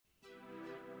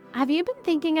Have you been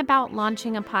thinking about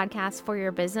launching a podcast for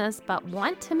your business, but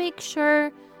want to make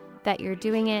sure that you're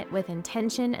doing it with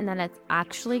intention and that it's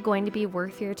actually going to be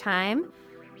worth your time?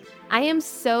 I am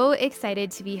so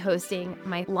excited to be hosting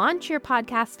my Launch Your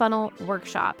Podcast Funnel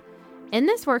workshop. In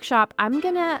this workshop, I'm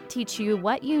going to teach you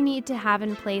what you need to have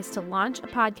in place to launch a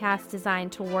podcast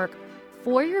designed to work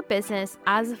for your business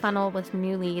as a funnel with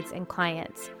new leads and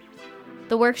clients.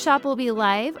 The workshop will be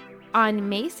live on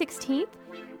May 16th.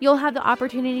 You'll have the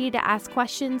opportunity to ask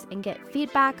questions and get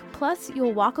feedback, plus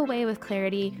you'll walk away with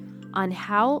clarity on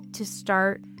how to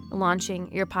start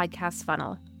launching your podcast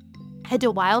funnel. Head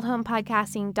to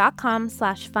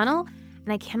wildhomepodcasting.com/funnel,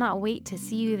 and I cannot wait to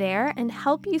see you there and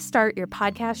help you start your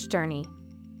podcast journey.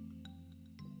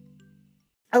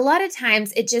 A lot of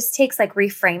times it just takes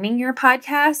reframing your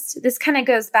podcast. This kind of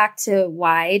goes back to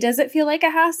why does it feel like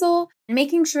a hassle?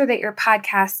 Making sure that your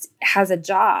podcast has a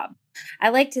job. I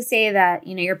like to say that,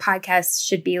 your podcast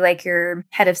should be like your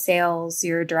head of sales,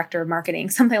 your director of marketing,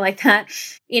 something like that.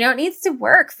 It needs to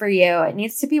work for you. It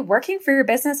needs to be working for your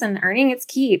business and earning its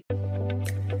keep.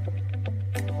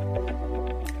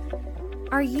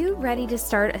 Are you ready to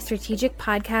start a strategic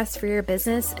podcast for your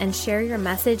business and share your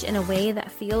message in a way that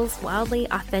feels wildly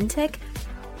authentic?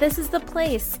 This is the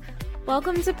place.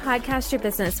 Welcome to Podcast Your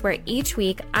Business, where each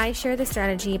week I share the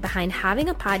strategy behind having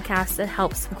a podcast that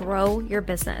helps grow your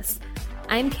business.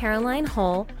 I'm Caroline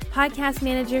Hull, podcast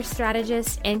manager,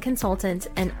 strategist, and consultant,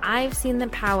 and I've seen the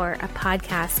power a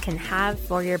podcast can have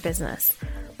for your business.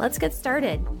 Let's get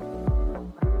started.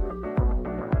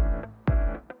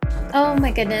 Oh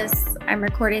my goodness, I'm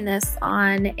recording this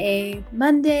on a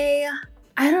Monday.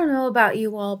 I don't know about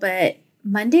you all, but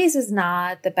Mondays is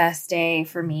not the best day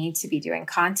for me to be doing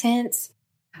content,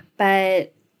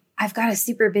 but I've got a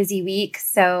super busy week,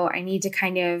 so I need to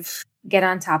kind of get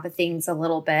on top of things a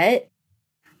little bit.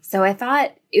 So I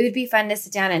thought it would be fun to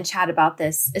sit down and chat about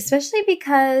this, especially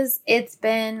because it's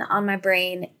been on my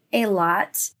brain a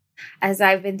lot as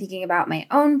I've been thinking about my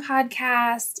own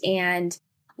podcast. And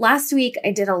last week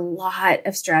I did a lot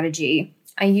of strategy.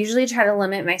 I usually try to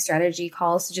limit my strategy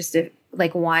calls to just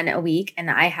one a week,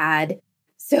 and I had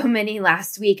so many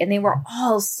last week, and they were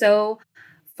all so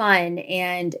fun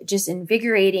and just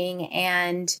invigorating.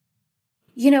 And,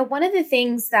 one of the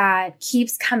things that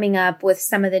keeps coming up with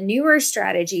some of the newer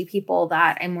strategy people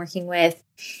that I'm working with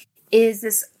is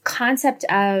this concept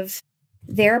of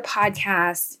their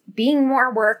podcast being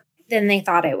more work than they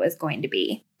thought it was going to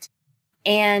be.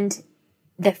 And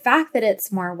the fact that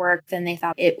it's more work than they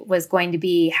thought it was going to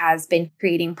be has been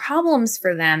creating problems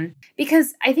for them,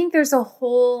 because I think there's a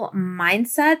whole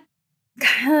mindset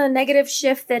kind of negative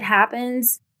shift that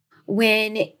happens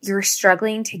when you're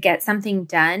struggling to get something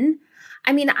done.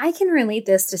 I mean, I can relate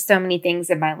this to so many things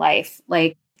in my life.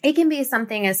 It can be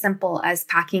something as simple as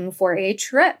packing for a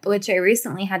trip, which I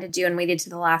recently had to do and waited to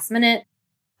the last minute,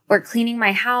 or cleaning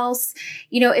my house.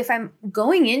 If I'm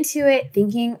going into it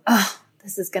thinking, oh,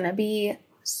 this is going to be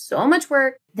so much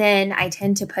work, then I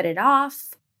tend to put it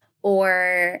off,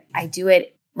 or I do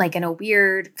it in a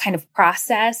weird kind of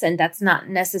process, and that's not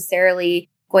necessarily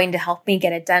going to help me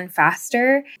get it done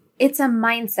faster. It's a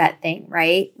mindset thing,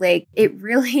 right? It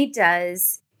really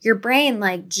does. Your brain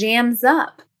jams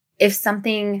up if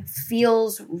something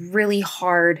feels really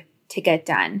hard to get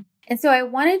done. And so I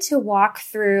wanted to walk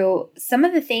through some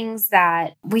of the things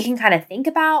that we can kind of think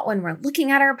about when we're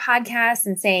looking at our podcast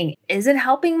and saying, is it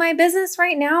helping my business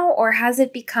right now, or has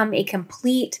it become a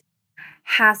complete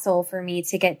hassle for me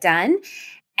to get done?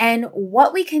 And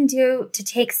what we can do to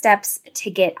take steps to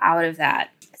get out of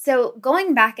that. So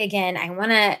going back again, I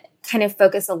want to kind of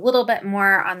focus a little bit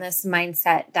more on this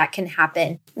mindset that can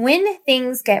happen when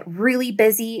things get really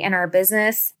busy in our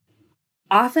business.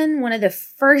 Often one of the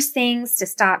first things to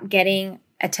stop getting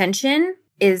attention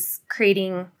is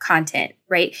creating content,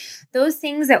 right? Those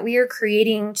things that we are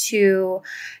creating to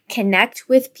connect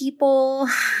with people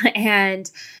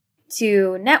and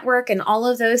to network and all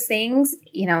of those things,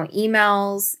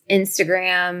 emails,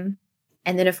 Instagram,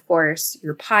 and then of course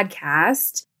your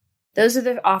podcast. Those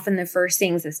are often the first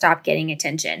things that stop getting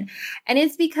attention. And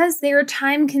it's because they are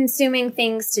time-consuming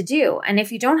things to do. And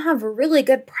if you don't have a really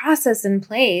good process in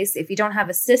place, if you don't have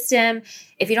a system,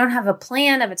 if you don't have a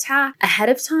plan of attack ahead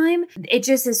of time, it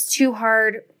just is too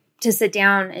hard to sit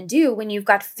down and do when you've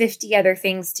got 50 other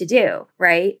things to do,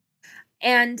 right?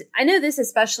 And I know this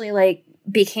especially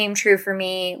became true for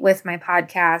me with my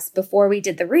podcast before we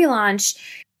did the relaunch,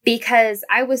 because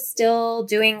I was still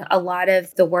doing a lot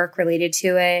of the work related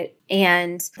to it,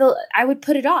 and I would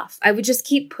put it off. I would just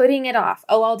keep putting it off.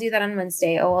 Oh, I'll do that on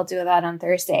Wednesday. Oh, I'll do that on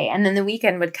Thursday. And then the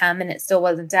weekend would come and it still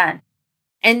wasn't done.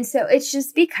 And so it's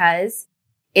just because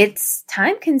It's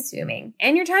time consuming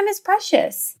and your time is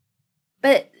precious.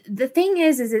 But the thing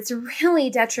is it's really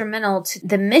detrimental to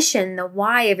the mission, the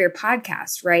why of your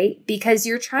podcast, right? Because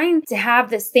you're trying to have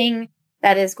this thing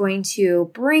that is going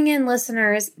to bring in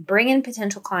listeners, bring in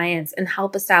potential clients, and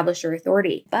help establish your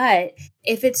authority. But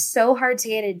if it's so hard to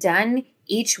get it done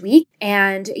each week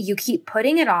and you keep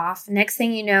putting it off, next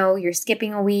thing you know, you're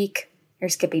skipping a week,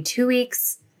 you're skipping 2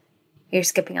 weeks, you're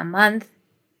skipping a month,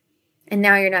 and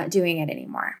now you're not doing it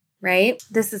anymore, right?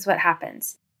 This is what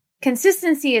happens.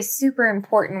 Consistency is super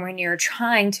important when you're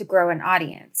trying to grow an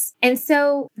audience. And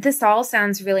so this all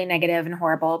sounds really negative and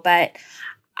horrible, but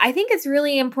I think it's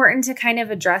really important to kind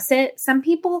of address it. Some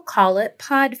people call it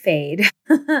pod fade.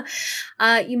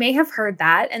 You may have heard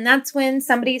that. And that's when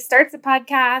somebody starts a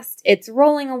podcast, it's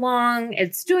rolling along,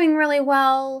 it's doing really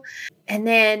well. And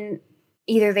then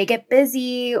either they get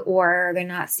busy or they're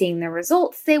not seeing the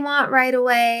results they want right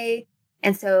away.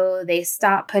 And so they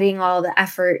stop putting all the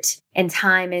effort and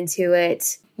time into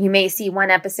it. You may see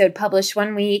one episode published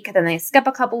one week, then they skip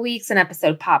a couple weeks, an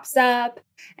episode pops up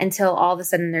until all of a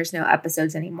sudden there's no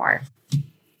episodes anymore.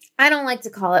 I don't like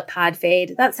to call it pod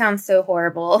fade. That sounds so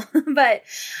horrible, but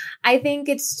I think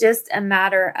it's just a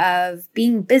matter of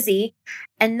being busy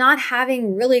and not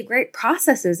having really great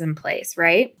processes in place,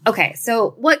 right? Okay,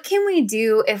 so what can we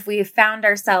do if we found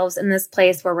ourselves in this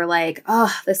place where we're like,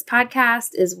 oh, this podcast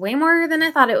is way more than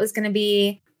I thought it was going to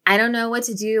be. I don't know what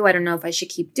to do. I don't know if I should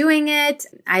keep doing it.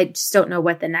 I just don't know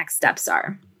what the next steps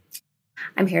are.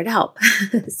 I'm here to help.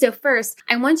 So first,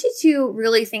 I want you to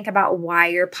really think about why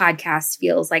your podcast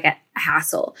feels like a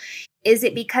hassle. Is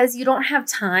it because you don't have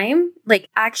time, like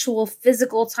actual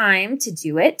physical time to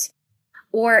do it?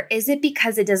 Or is it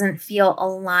because it doesn't feel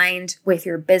aligned with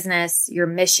your business, your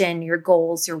mission, your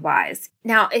goals, your whys?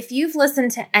 Now, if you've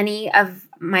listened to any of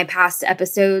my past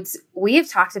episodes, we have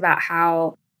talked about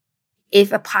how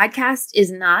if a podcast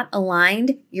is not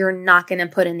aligned, you're not going to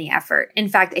put in the effort. In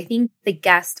fact, I think the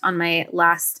guest on my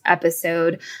last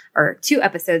episode or 2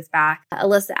 episodes back,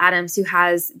 Alyssa Adams, who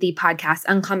has the podcast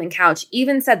Uncommon Couch,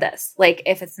 even said this, like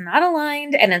if it's not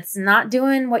aligned and it's not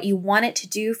doing what you want it to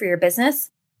do for your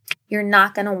business, you're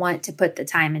not going to want to put the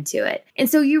time into it. And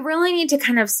so you really need to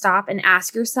kind of stop and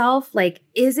ask yourself, like,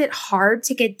 is it hard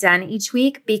to get done each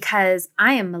week because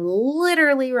I am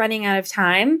literally running out of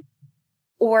time?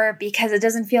 Or because it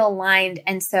doesn't feel aligned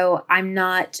and so I'm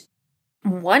not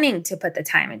wanting to put the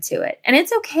time into it. And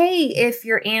it's okay if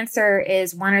your answer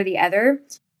is one or the other.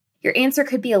 Your answer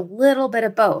could be a little bit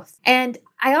of both. And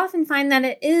I often find that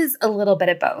it is a little bit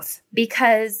of both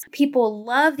because people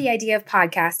love the idea of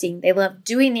podcasting. They love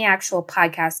doing the actual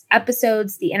podcast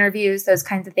episodes, the interviews, those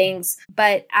kinds of things.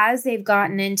 But as they've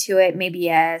gotten into it,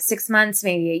 maybe 6 months,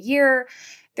 maybe a year,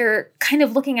 they're kind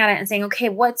of looking at it and saying, okay,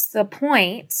 what's the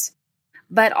point?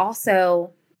 But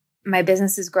also, my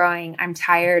business is growing. I'm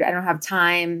tired. I don't have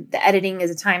time. The editing is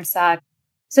a time suck.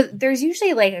 So there's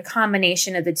usually like a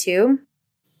combination of the two.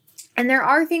 And there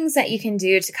are things that you can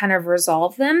do to kind of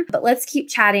resolve them. But let's keep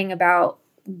chatting about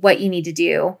what you need to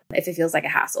do if it feels like a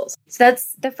hassle. So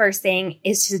that's the first thing,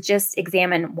 is to just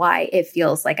examine why it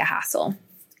feels like a hassle.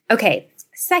 Okay.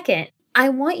 Second, I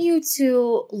want you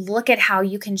to look at how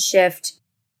you can shift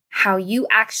how you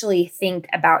actually think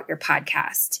about your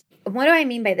podcast. What do I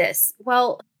mean by this?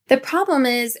 Well, the problem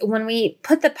is when we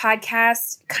put the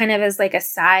podcast kind of as like a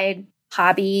side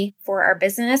hobby for our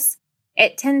business,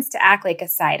 it tends to act like a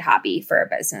side hobby for our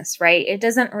business, right? It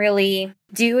doesn't really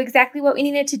do exactly what we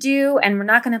need it to do, and we're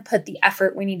not going to put the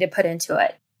effort we need to put into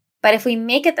it. But if we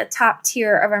make it the top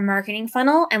tier of our marketing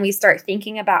funnel and we start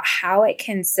thinking about how it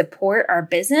can support our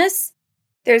business,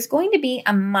 there's going to be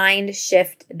a mind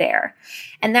shift there.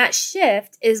 And that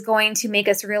shift is going to make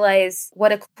us realize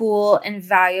what a cool and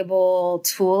valuable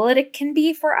tool it can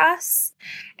be for us.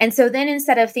 And so then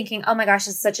instead of thinking, oh my gosh,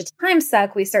 it's such a time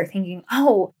suck, we start thinking,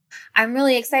 oh, I'm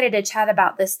really excited to chat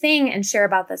about this thing and share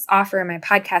about this offer in my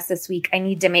podcast this week. I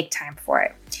need to make time for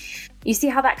it. You see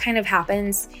how that kind of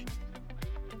happens?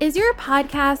 Is your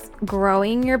podcast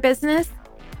growing your business?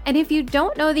 And if you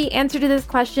don't know the answer to this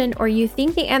question, or you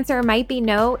think the answer might be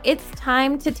no, it's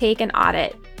time to take an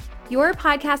audit. Your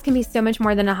podcast can be so much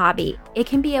more than a hobby. It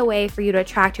can be a way for you to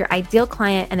attract your ideal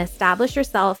client and establish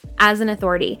yourself as an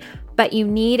authority. But you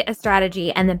need a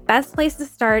strategy, and the best place to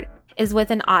start is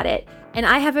with an audit. And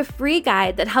I have a free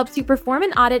guide that helps you perform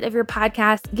an audit of your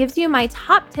podcast, gives you my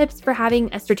top tips for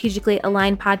having a strategically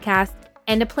aligned podcast,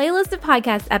 and a playlist of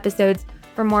podcast episodes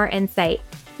for more insight.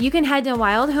 You can head to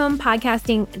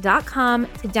wildhomepodcasting.com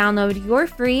to download your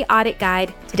free audit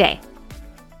guide today.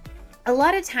 A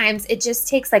lot of times it just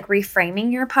takes like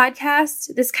reframing your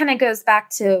podcast. This kind of goes back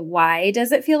to why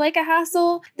does it feel like a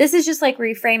hassle? This is just like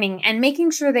reframing and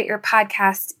making sure that your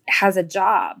podcast has a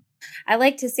job. I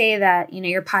like to say that,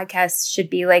 your podcast should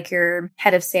be like your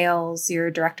head of sales,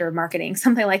 your director of marketing,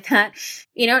 something like that.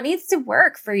 It needs to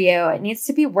work for you. It needs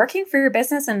to be working for your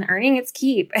business and earning its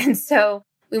keep. And so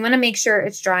we want to make sure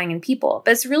it's drawing in people.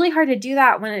 But it's really hard to do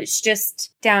that when it's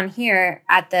just down here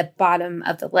at the bottom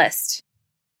of the list.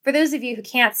 For those of you who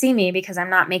can't see me because I'm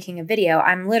not making a video,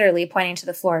 I'm literally pointing to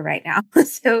the floor right now.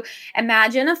 So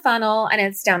imagine a funnel and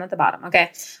it's down at the bottom.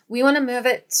 Okay. We want to move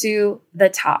it to the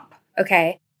top.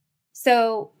 Okay.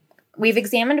 So we've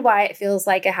examined why it feels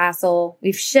like a hassle.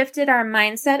 We've shifted our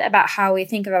mindset about how we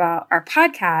think about our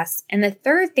podcast. And the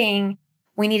third thing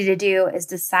we needed to do is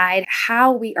decide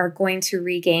how we are going to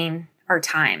regain our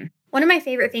time. One of my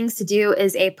favorite things to do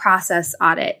is a process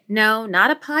audit. No, not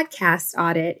a podcast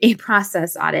audit, a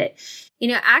process audit.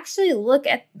 Actually look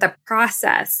at the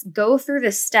process, go through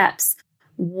the steps.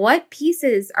 What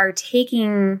pieces are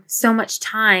taking so much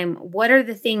time? What are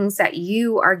the things that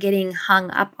you are getting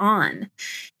hung up on?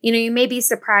 You may be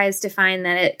surprised to find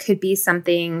that it could be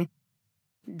something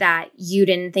that you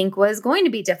didn't think was going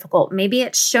to be difficult. Maybe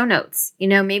it's show notes.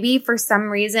 Maybe for some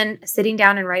reason, sitting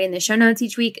down and writing the show notes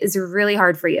each week is really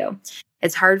hard for you.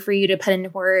 It's hard for you to put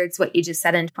into words what you just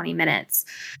said in 20 minutes.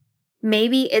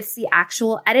 Maybe it's the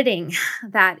actual editing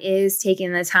that is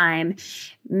taking the time.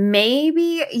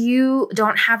 Maybe you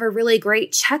don't have a really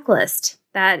great checklist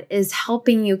that is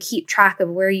helping you keep track of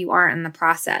where you are in the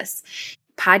process.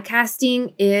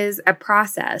 Podcasting is a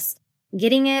process.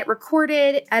 Getting it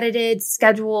recorded, edited,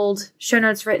 scheduled, show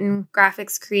notes written,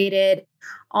 graphics created,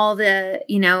 all the,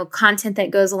 content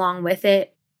that goes along with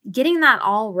it. Getting that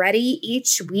all ready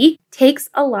each week takes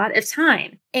a lot of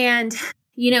time. And,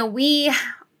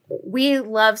 we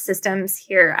love systems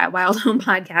here at Wild Home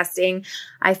Podcasting.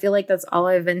 I feel like that's all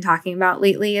I've been talking about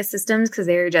lately is systems because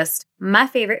they're just my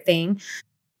favorite thing.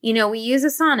 We use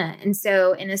Asana. And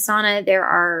so in Asana, there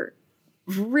are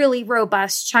really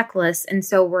robust checklists. And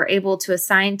so we're able to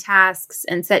assign tasks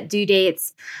and set due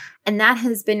dates. And that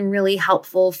has been really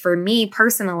helpful for me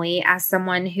personally as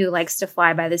someone who likes to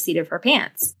fly by the seat of her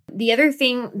pants.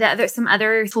 Some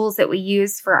other tools that we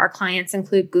use for our clients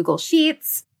include Google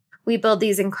Sheets. We build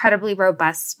these incredibly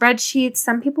robust spreadsheets.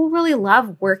 Some people really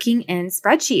love working in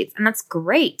spreadsheets, and that's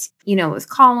great, with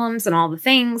columns and all the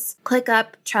things,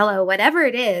 ClickUp, Trello, whatever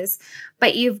it is,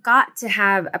 but you've got to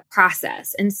have a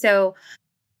process. And so,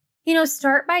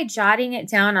 start by jotting it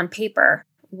down on paper.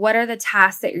 What are the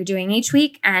tasks that you're doing each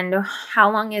week and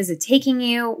how long is it taking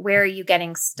you? Where are you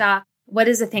getting stuck? What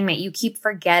is the thing that you keep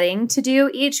forgetting to do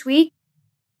each week?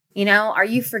 Are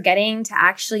you forgetting to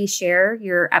actually share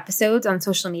your episodes on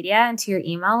social media and to your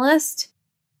email list?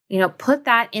 Put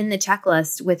that in the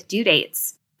checklist with due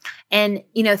dates. And,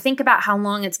 think about how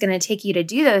long it's going to take you to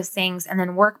do those things and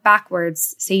then work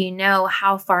backwards so you know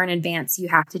how far in advance you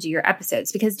have to do your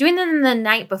episodes. Because doing them the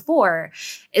night before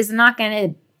is not going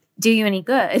to do you any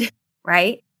good,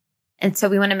 right? And so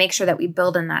we want to make sure that we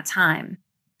build in that time.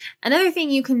 Another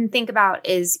thing you can think about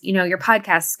is, your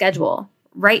podcast schedule.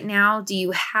 Right now, do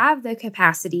you have the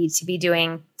capacity to be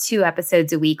doing 2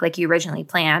 episodes a week like you originally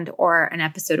planned or an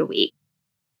episode a week?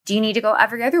 Do you need to go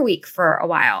every other week for a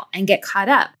while and get caught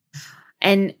up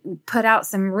and put out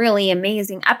some really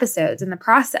amazing episodes in the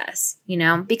process,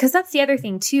 Because that's the other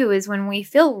thing too, is when we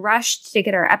feel rushed to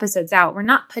get our episodes out, we're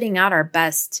not putting out our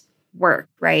best work,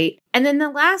 right? And then the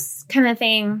last kind of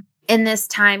thing in this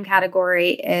time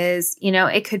category is,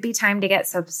 it could be time to get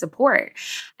some support.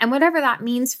 And whatever that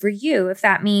means for you, if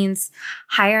that means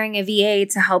hiring a VA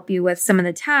to help you with some of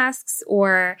the tasks,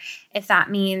 or if that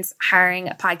means hiring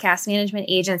a podcast management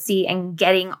agency and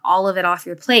getting all of it off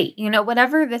your plate,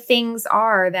 whatever the things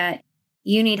are that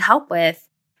you need help with,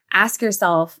 ask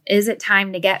yourself, is it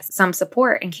time to get some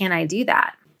support and can I do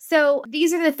that? So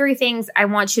these are the 3 things I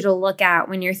want you to look at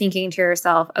when you're thinking to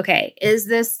yourself, okay, is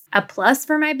this a plus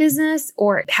for my business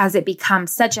or has it become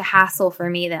such a hassle for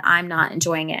me that I'm not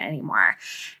enjoying it anymore?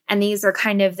 And these are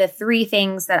kind of the 3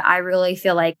 things that I really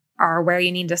feel like are where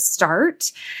you need to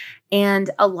start. And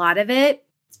a lot of it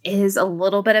is a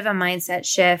little bit of a mindset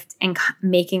shift and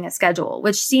making a schedule,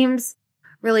 which seems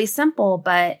really simple.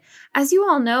 But as you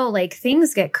all know,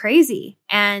 things get crazy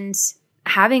and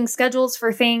having schedules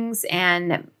for things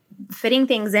and fitting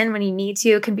things in when you need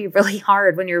to can be really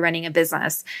hard when you're running a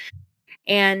business.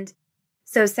 And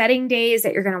so setting days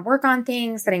that you're going to work on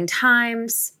things, setting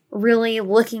times, really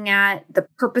looking at the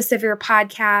purpose of your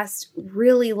podcast,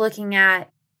 really looking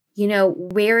at,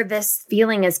 where this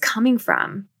feeling is coming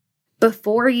from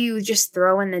before you just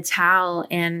throw in the towel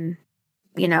and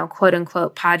quote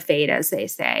unquote pod fade, as they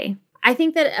say. I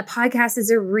think that a podcast is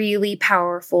a really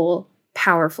powerful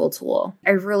tool.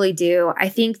 I really do. I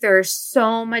think there's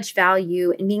so much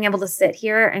value in being able to sit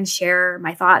here and share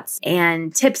my thoughts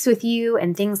and tips with you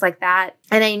and things like that.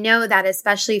 And I know that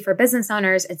especially for business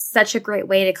owners, it's such a great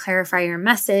way to clarify your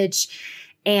message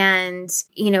and,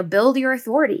 build your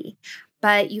authority.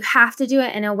 But you have to do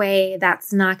it in a way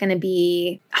that's not going to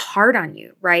be hard on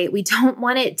you, right? We don't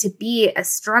want it to be a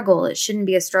struggle. It shouldn't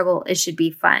be a struggle. It should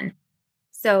be fun.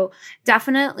 So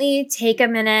definitely take a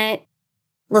minute,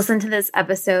 listen to this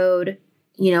episode,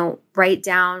 write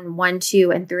down 1,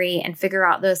 2, and 3 and figure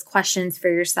out those questions for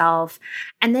yourself.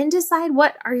 And then decide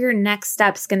what are your next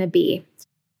steps going to be.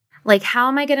 Like, how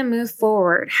am I going to move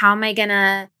forward? How am I going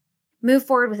to move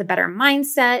forward with a better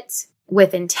mindset,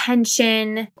 with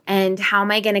intention? And how am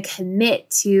I going to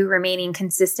commit to remaining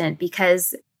consistent?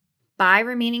 Because by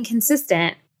remaining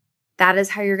consistent, that is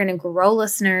how you're going to grow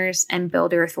listeners and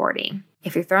build your authority.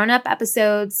 If you're throwing up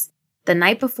episodes the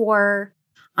night before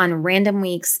on random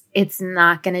weeks, it's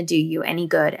not going to do you any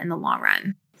good in the long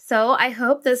run. So I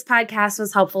hope this podcast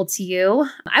was helpful to you.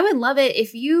 I would love it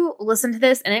if you listened to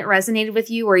this and it resonated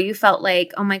with you, or you felt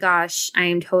like, oh my gosh,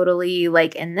 I'm totally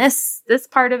like in this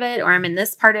part of it, or I'm in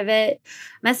this part of it.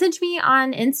 Message me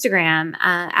on Instagram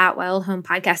at Wild Home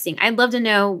Podcasting. I'd love to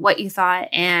know what you thought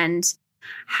and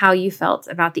how you felt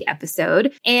about the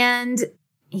episode. And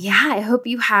yeah, I hope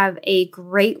you have a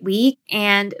great week.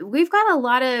 And we've got a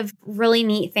lot of really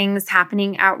neat things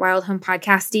happening at Wild Home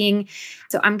Podcasting.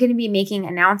 So I'm going to be making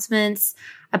announcements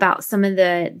about some of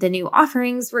the new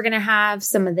offerings we're going to have,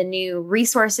 some of the new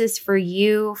resources for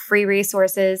you, free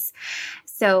resources.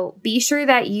 So be sure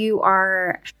that you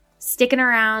are sticking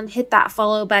around, hit that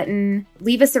follow button,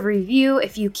 leave us a review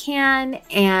if you can,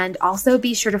 and also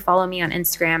be sure to follow me on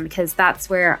Instagram because that's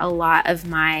where a lot of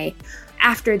my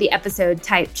after the episode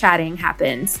type chatting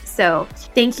happens. So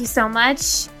thank you so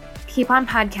much. Keep on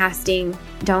podcasting.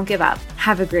 Don't give up.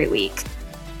 Have a great week.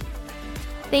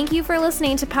 Thank you for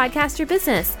listening to Podcast Your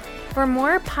Business. For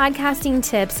more podcasting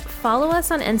tips, follow us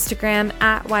on Instagram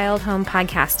at Wild Home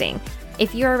Podcasting.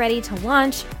 If you are ready to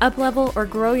launch, uplevel, or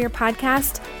grow your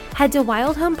podcast, head to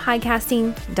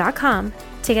wildhomepodcasting.com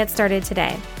to get started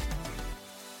today.